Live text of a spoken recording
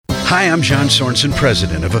Hi, I'm John Sorensen,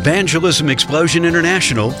 president of Evangelism Explosion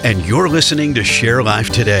International, and you're listening to Share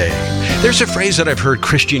Life Today. There's a phrase that I've heard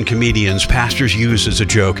Christian comedians, pastors use as a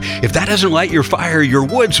joke. If that doesn't light your fire, your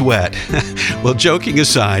wood's wet. Well, joking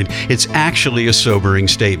aside, it's actually a sobering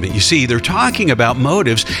statement. You see, they're talking about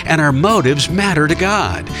motives, and our motives matter to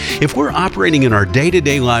God. If we're operating in our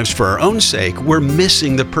day-to-day lives for our own sake, we're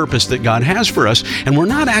missing the purpose that God has for us, and we're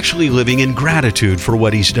not actually living in gratitude for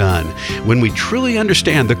what He's done. When we truly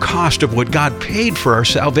understand the cost of what God paid for our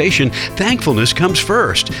salvation, thankfulness comes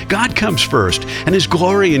first. God comes first, and His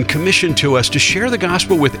glory and commission to us to share the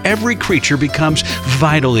gospel with every creature becomes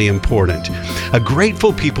vitally important. A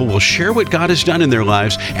grateful people will share what God has done in their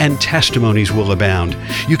lives, and testimonies will abound.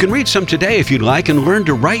 You can read some today if you'd like and learn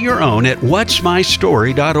to write your own at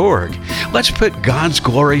whatsmystory.org. Let's put God's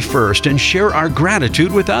glory first and share our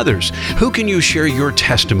gratitude with others. Who can you share your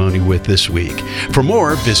testimony with this week? For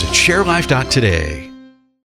more, visit sharelife.today.